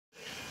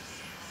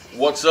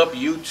What's up,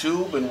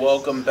 YouTube, and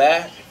welcome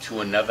back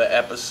to another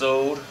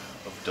episode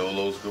of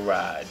Dolo's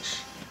Garage.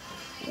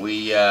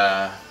 We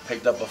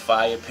picked up a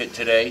fire pit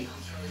today,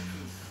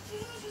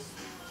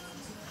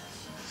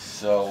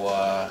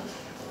 so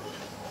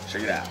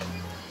check it out.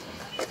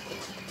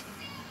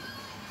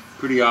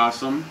 Pretty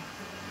awesome.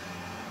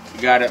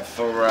 We got it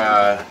for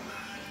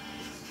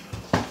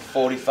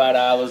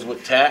 $45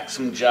 with tax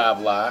from Job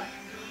Lot.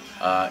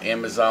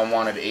 Amazon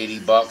wanted 80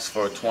 bucks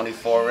for a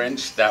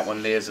 24-inch. That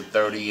one there's a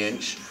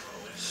 30-inch.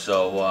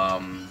 So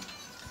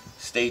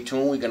stay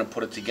tuned. We're gonna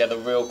put it together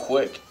real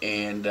quick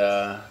and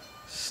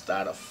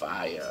start a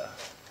fire.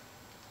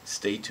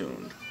 Stay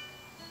tuned.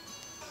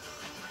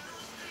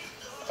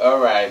 All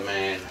right,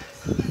 man.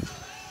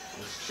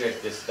 Let's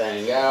check this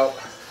thing out.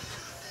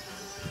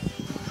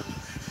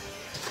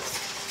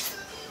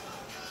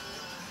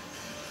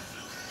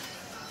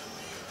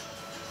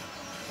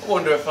 I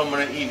wonder if I'm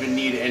going to even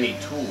need any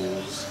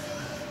tools.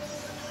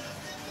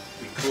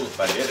 It'd be cool if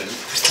I didn't.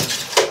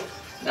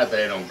 Not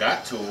that I don't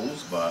got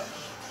tools, but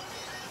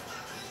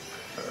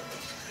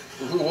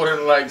who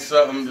wouldn't like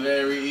something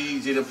very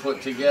easy to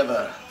put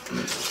together?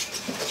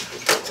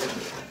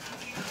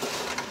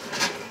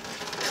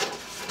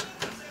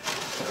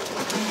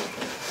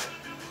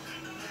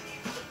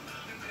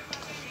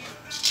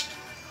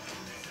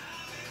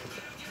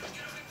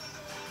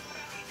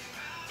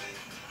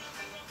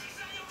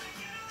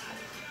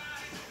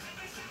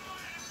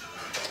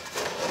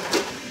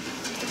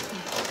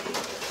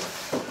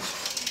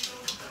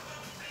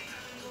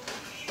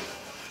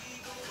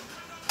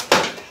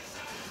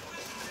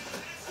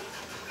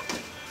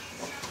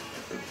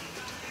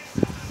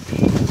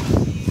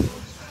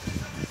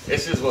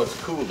 This is what's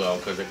cool though,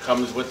 because it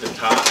comes with the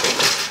top.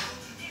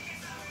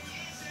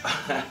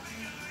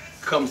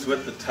 Comes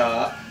with the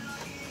top.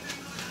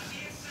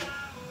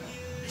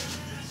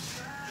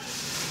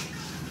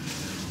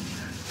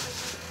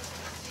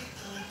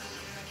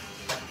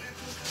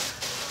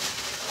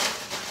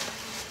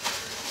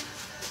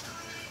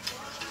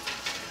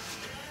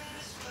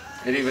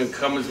 It even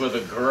comes with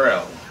a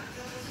grill.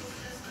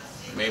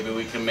 Maybe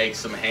we can make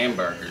some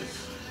hamburgers.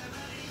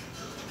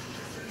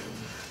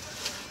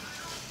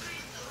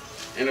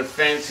 And a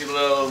fancy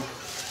little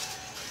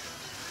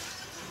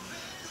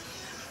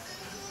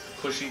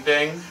pushy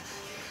thing.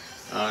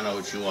 I don't know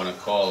what you want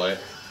to call it.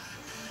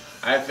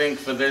 I think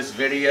for this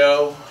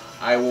video,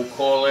 I will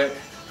call it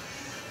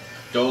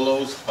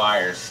Dolo's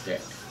Fire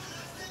Stick.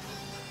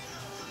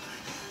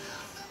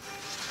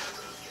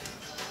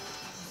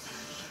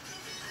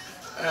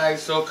 Alright,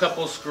 so a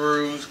couple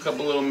screws, a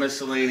couple little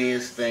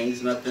miscellaneous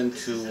things, nothing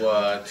too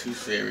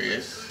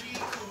serious.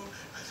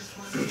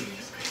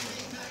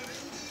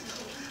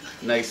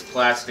 Nice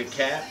plastic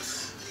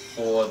caps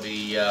for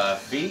the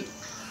feet.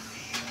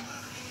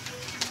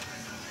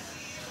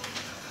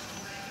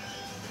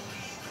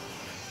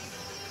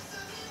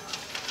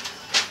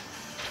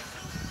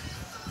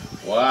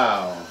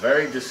 Wow,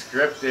 very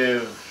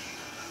descriptive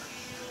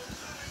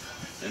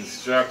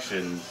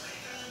instructions.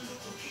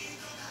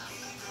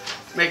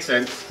 Makes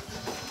sense.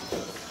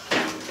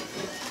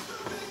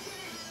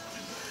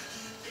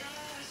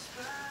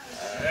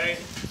 Alright,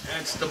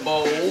 that's the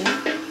bowl.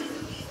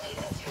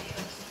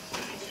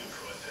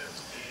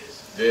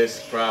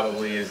 This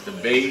probably is the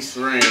base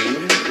ring.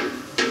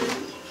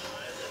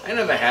 I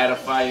never had a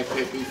fire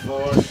pit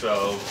before,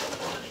 so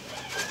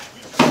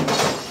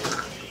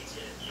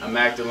I'm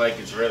acting like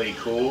it's really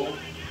cool.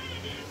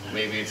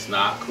 Maybe it's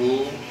not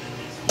cool,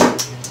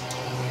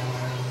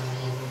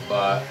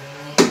 but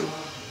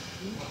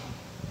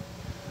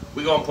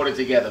we're gonna put it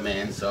together,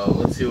 man. So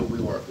let's see what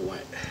we're working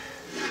with.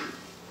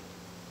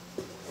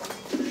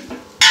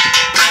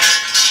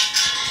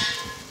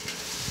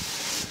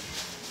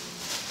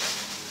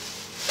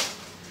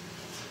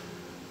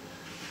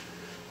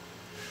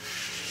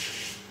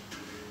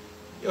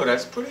 Yo,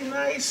 that's pretty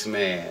nice,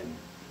 man.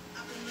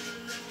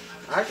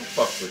 I can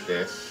fuck with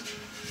this.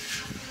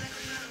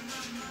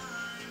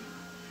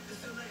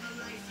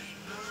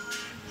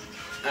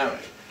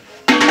 Alright.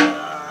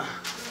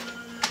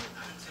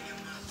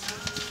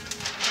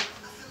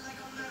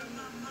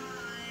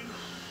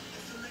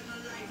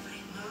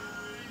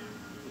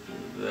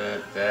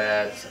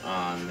 That's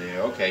on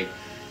there. Okay.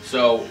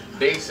 So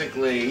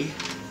basically,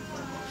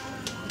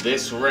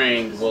 this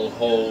ring will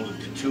hold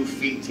 2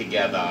 feet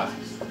together.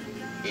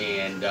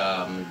 And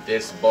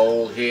this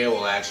bowl here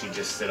will actually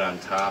just sit on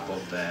top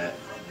of that.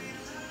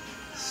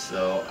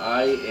 So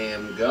I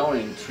am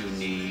going to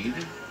need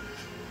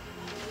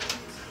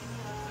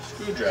a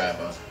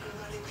screwdriver.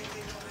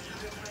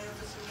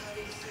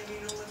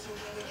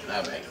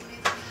 Alright.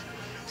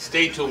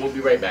 Stay tuned, we'll be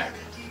right back.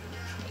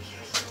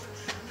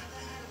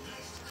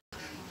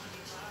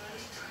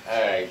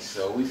 Alright,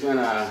 so we're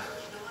gonna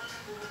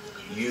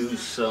use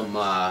some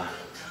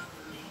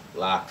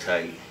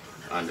Loctite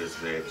on this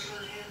bitch.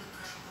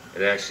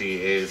 It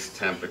actually is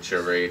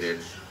temperature rated.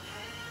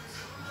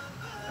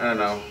 I don't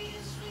know.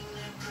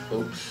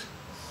 Oops.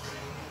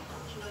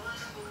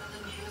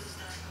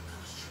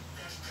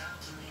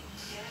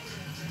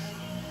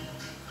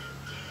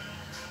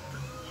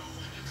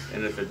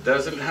 And if it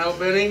doesn't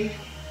help any,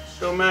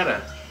 don't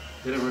matter.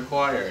 Didn't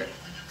require it.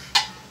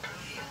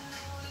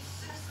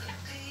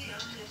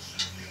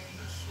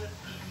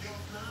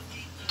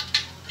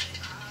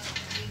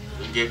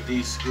 We get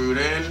these screwed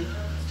in.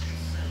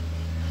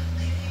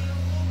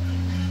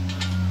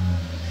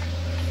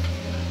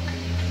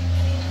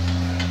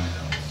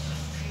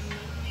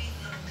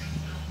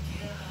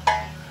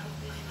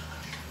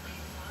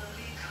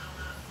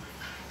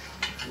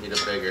 Need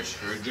a bigger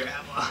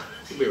screwdriver.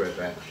 We'll be right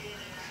back.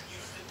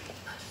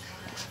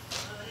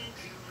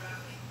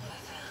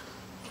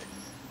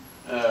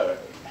 Alright.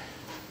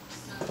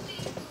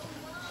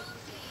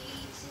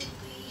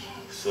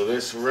 So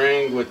this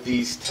ring with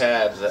these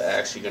tabs are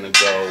actually going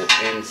to go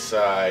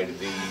inside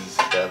these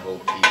bevel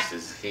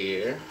pieces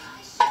here.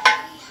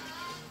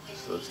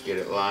 So let's get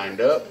it lined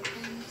up.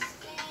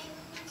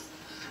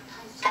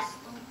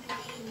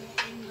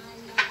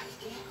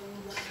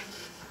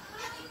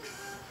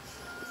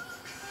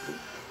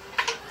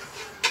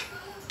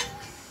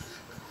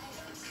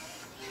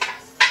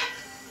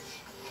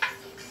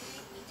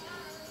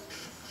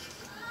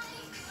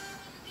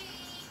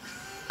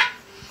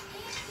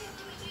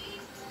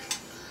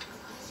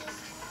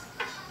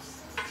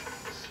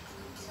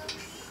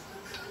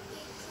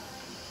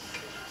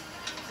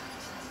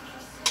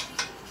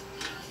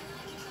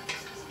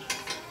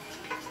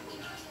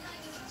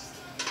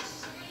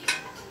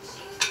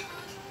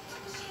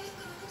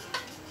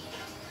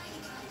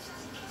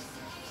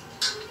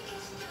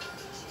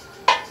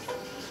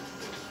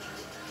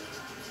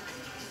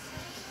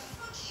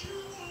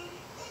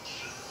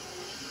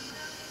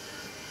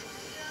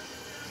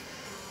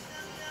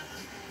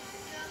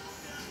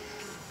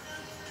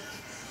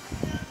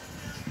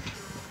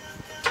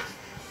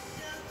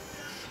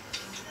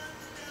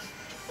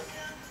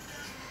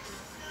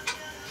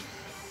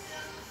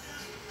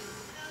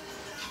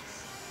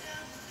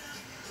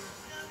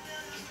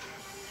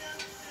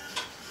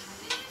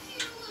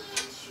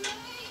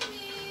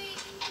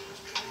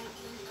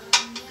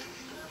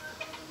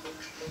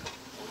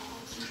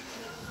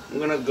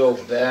 I'm going to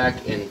go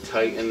back and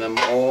tighten them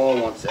all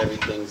once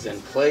everything's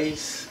in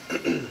place.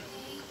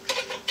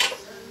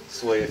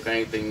 This way, if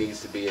anything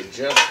needs to be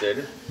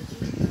adjusted,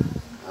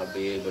 I'll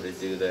be able to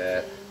do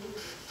that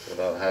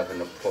without having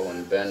to pull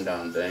and bend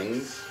on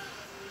things.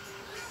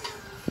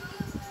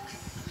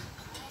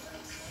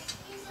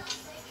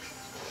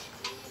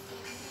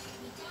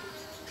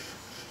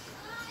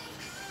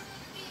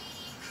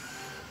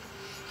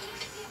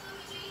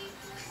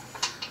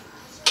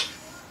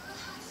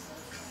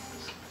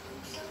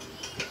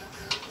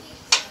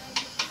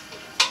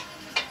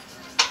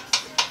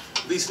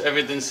 At least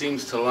everything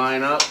seems to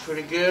line up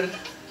pretty good,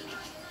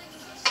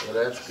 so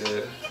that's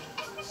good.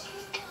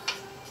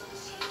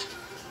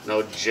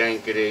 No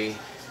jankety,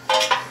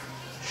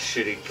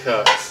 shitty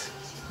cuts.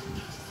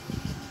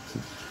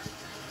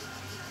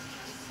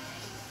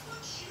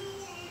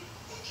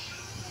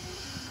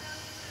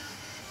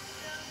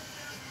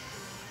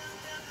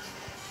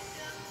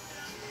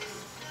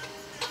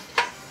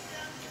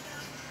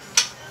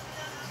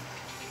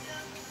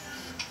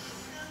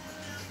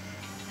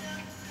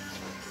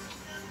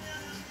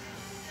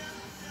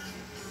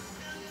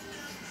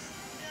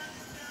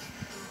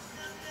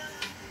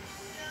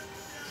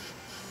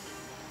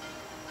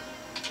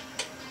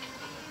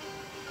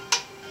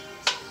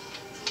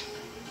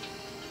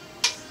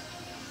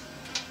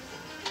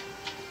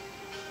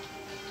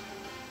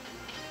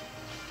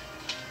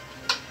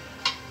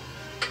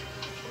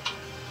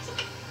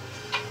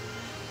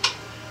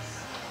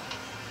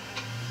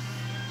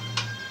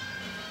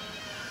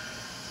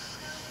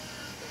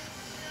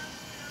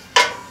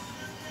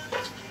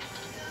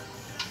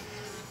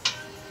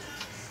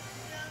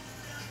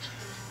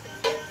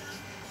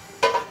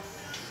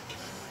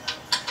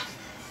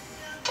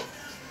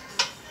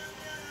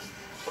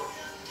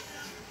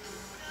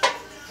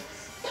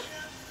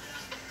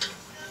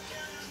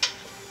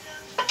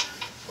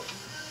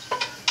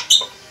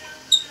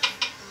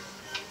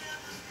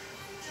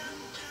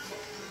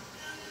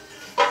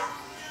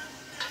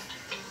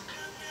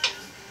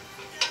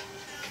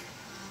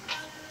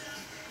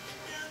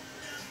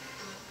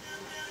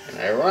 And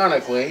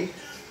ironically,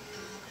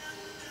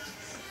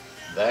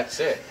 that's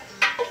it.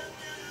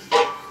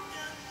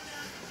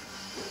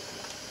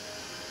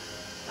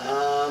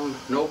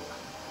 Nope.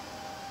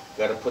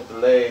 Gotta put the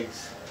leg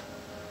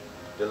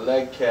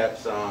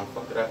caps on.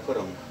 Fuck, did I put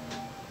them?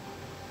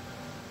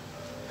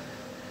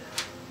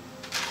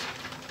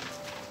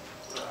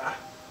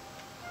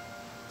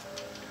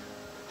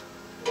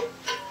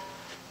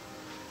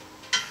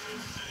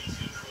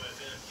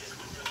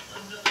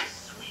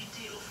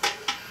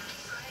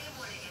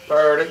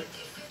 Party.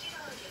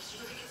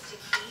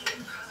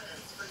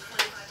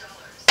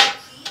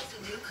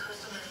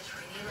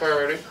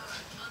 Party.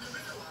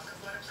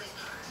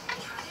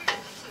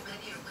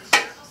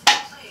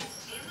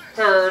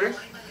 Party.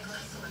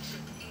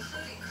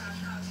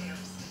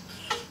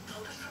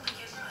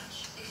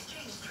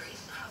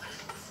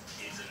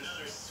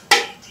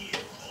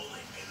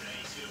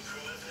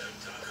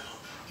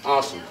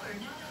 Awesome.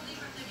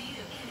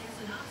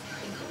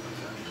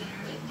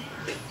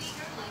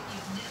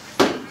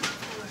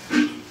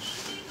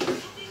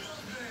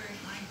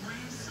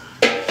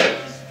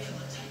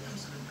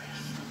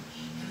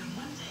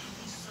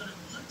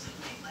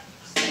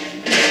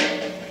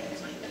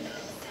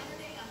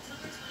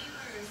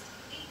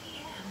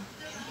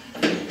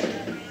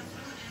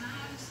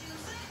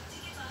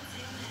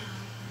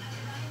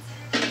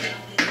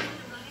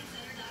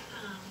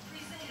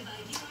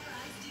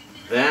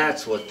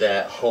 that's what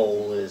that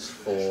hole is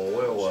for.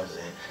 Where was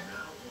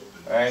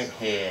it? Right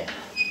here.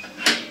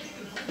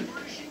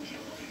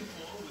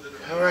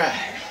 Alright.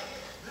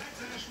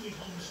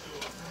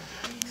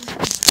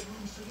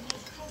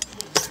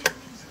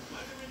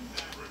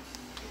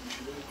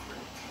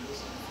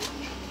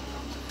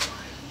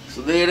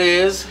 So there it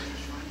is.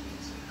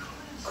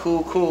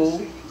 Cool, cool.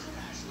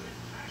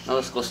 Now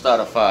let's go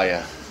start a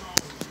fire.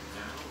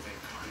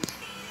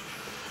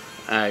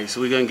 Alright,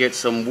 so we're gonna get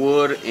some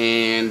wood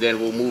and then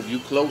we'll move you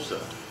closer.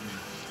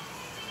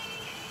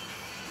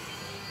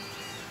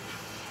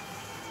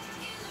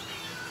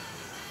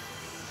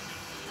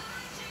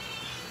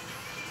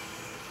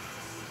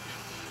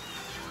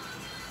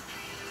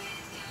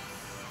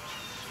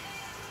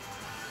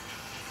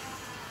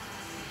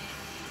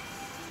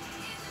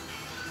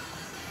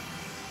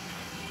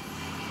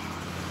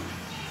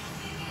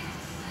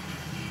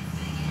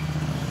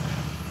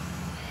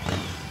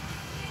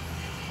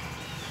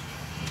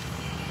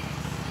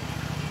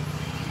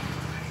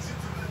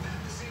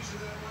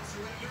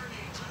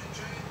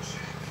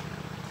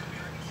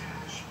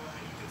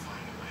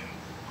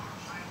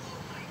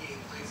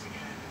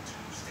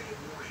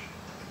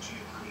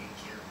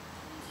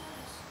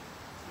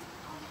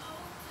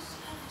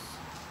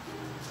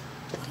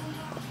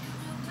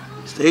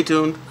 Stay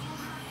tuned.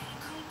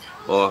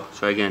 Or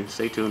try again,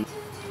 stay tuned.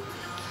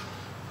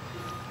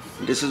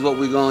 This is what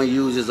we're gonna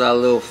use as our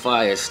little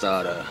fire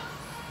starter.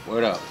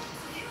 Word up.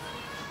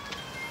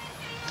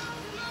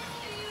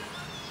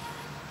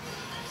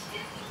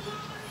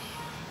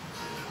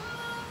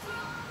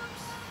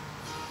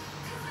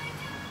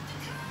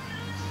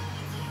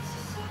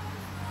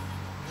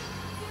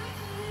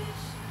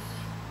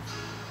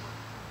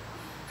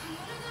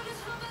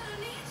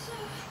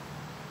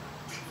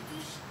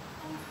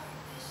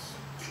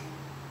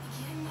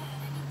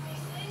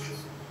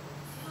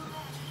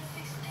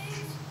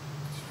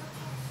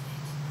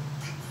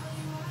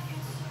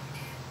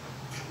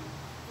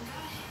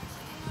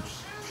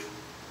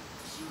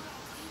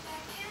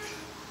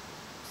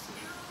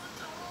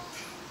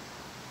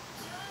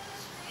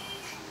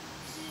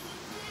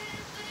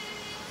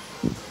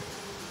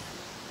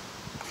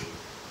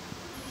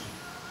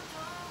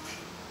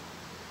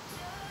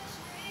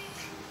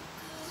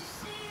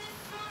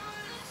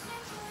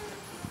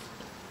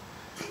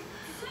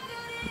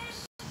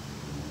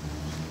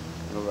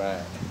 All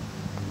right.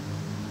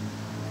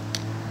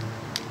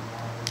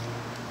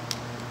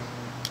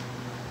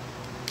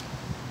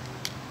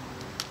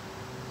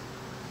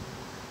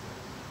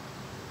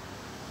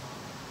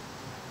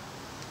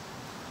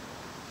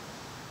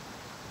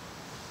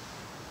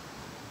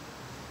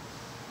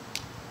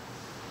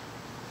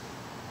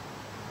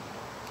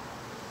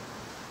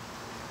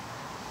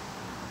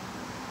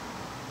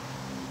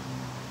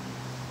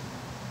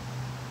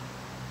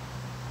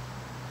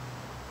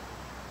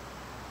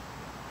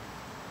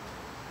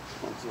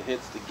 Once it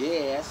hits the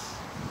gas,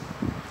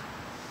 it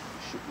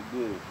should be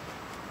good.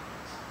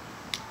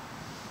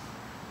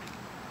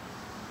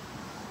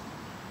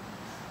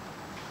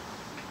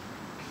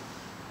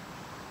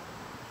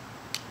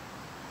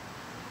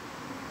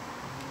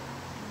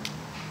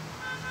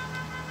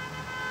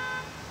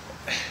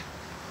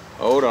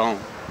 Hold on.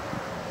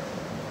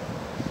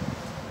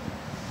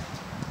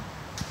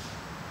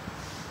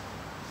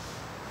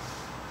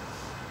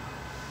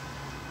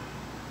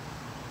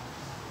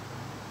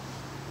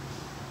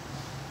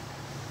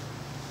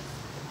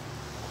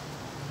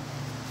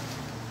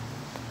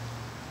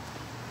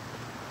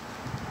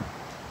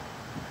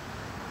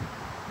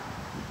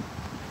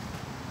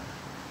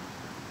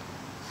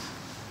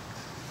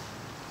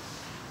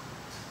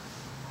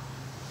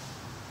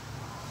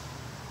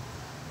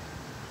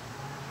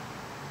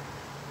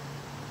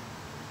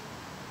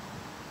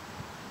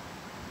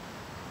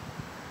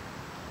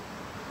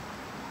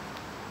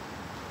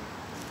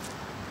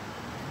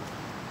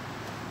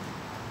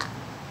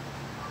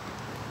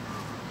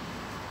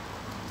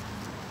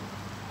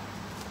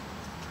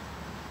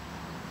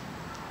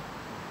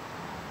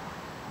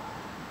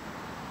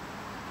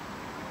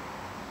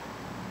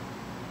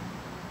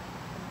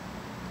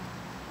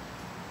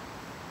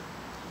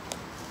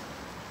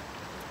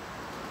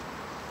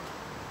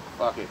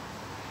 Fuck it.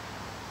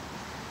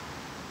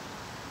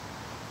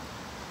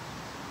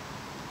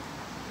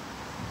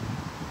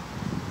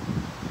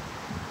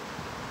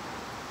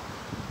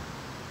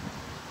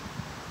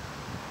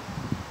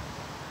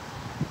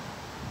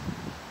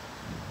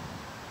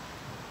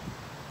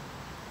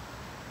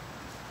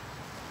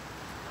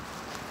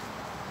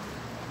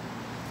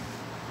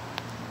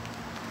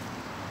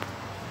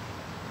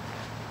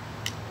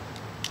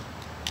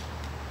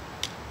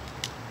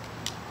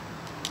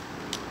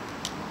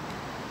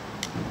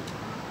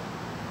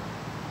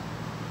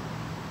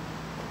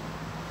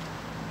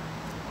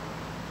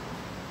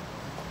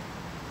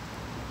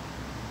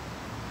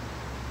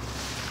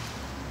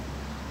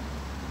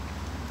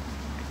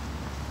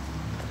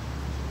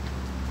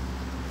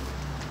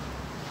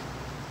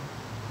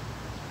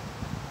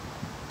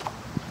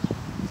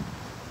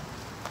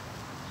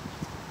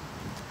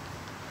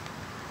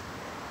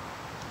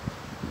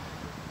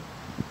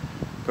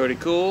 Pretty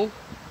cool.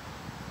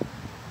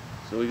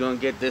 So we're gonna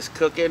get this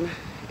cooking,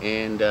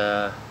 and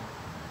we'll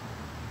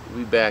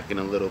be back in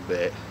a little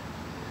bit.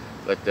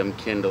 Let them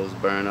kindles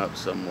burn up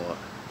some more.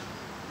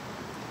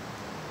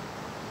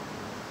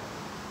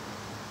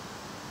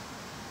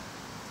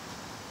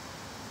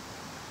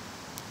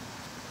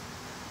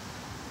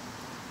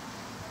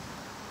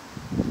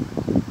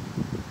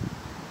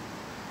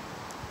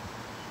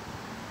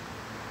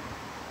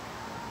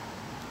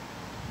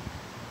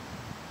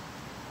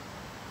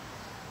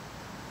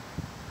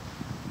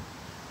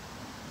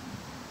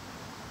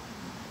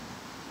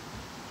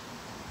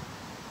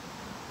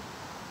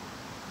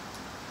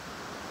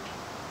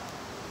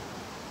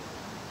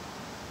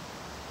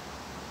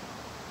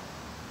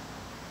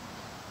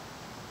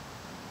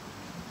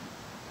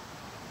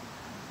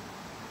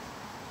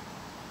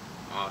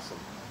 Awesome.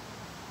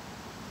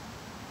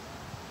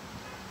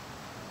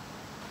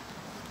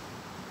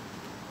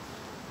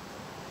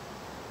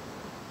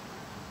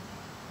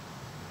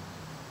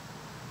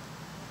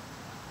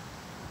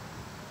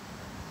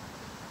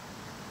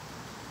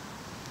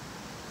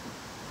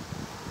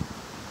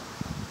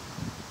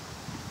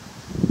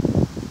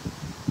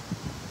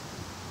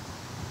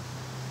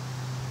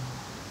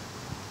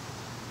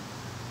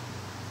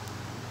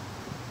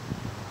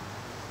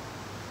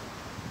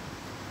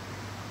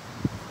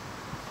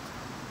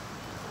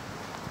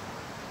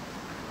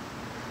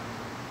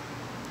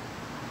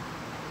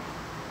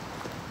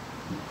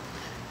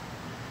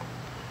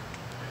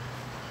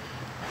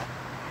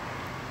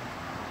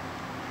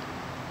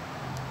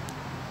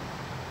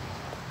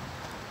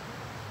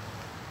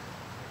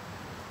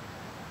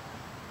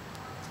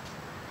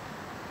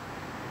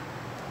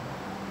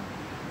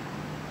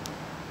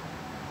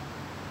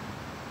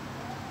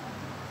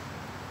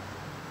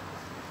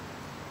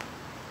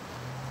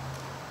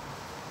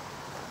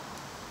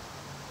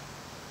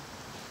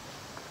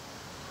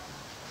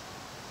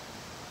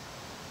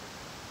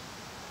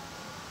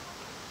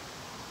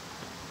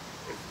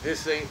 If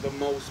this ain't the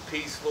most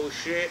peaceful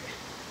shit,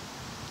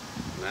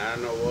 I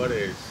don't know what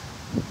is.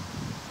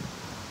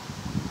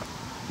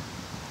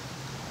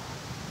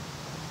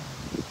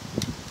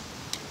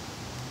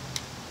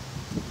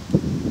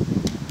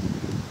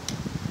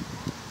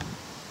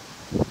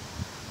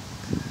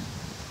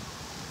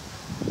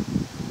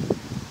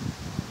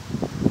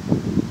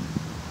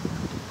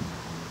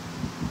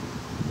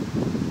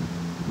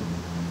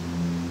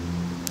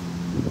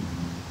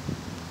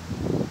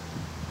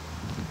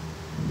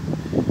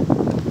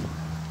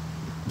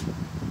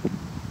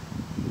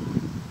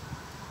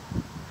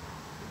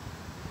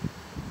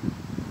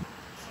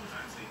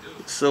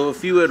 So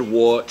if you had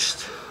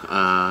watched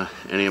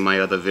any of my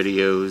other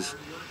videos,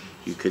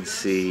 you could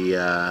see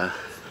that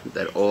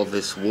all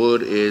this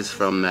wood is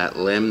from that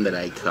limb that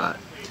I cut.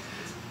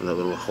 With a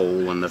little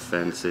hole in the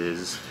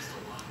fences.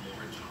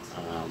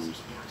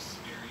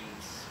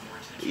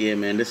 Yeah,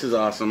 man, this is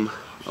awesome.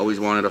 Always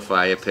wanted a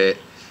fire pit.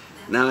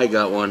 Now I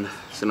got one,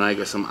 so now I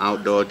got some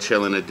outdoor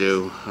chilling to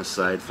do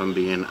aside from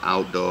being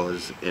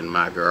outdoors in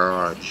my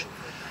garage.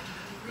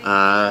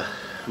 I'm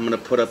gonna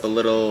put up a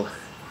little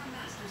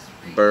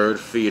bird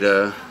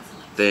feeder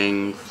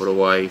thing for the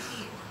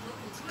wife.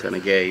 It's kind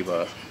of gay,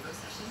 but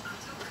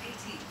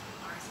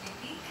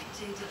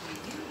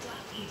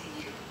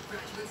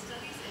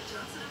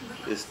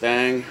this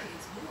thing,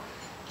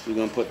 we're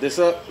gonna put this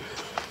up,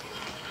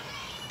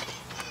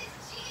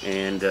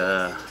 and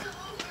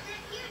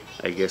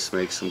I guess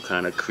make some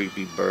kind of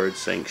creepy bird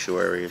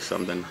sanctuary or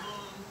something.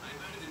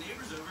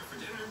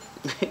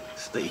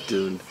 Stay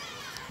tuned.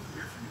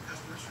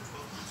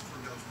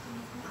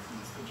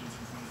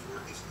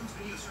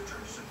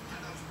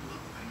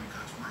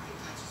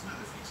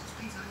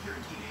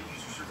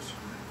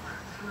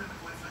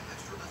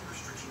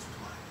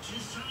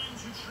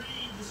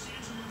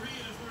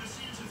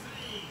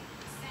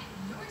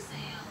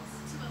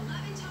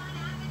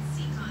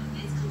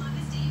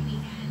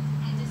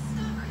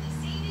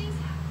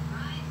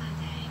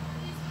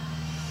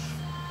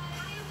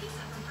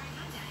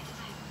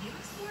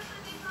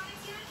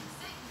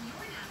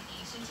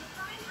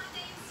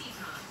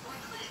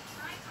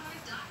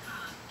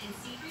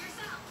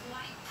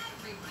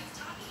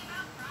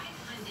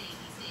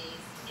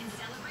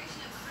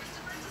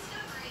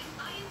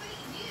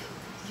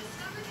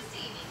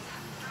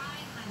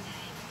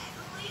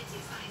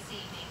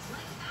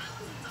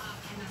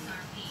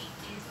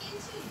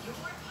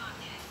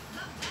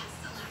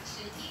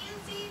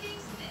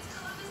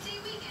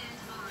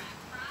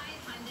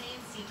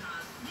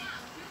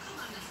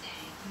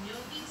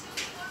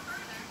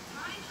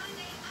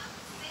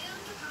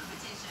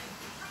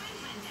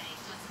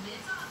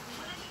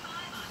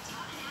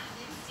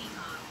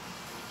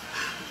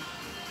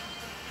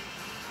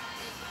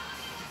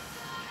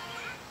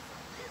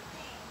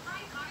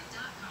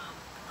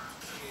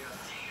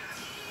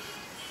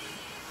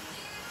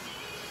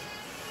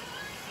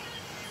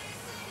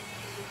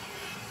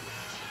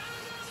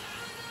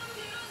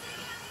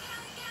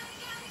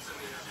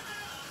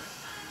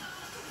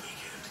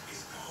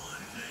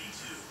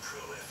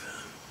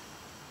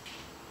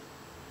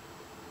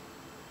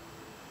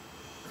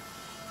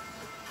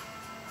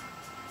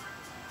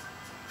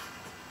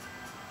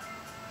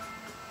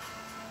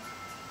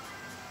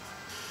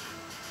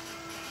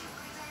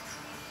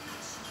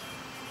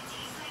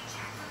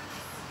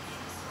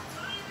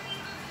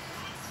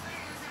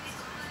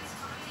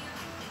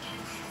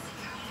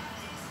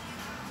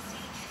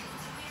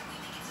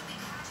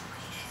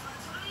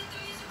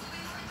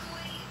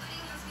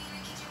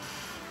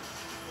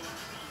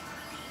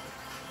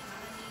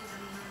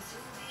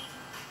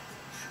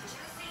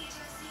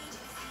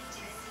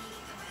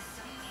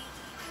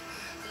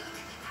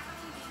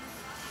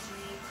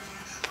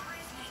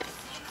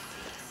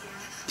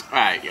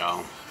 Alright,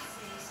 y'all.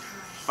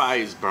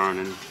 Fire's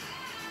burning.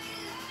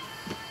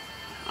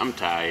 I'm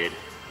tired.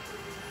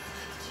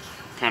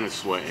 Kind of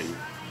sweating.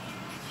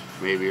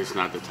 Maybe it's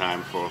not the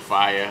time for a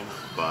fire,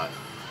 but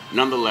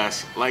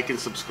nonetheless, like and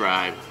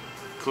subscribe.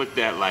 Click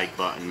that like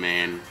button,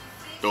 man.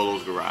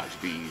 Dolo's Garage.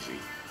 Be easy.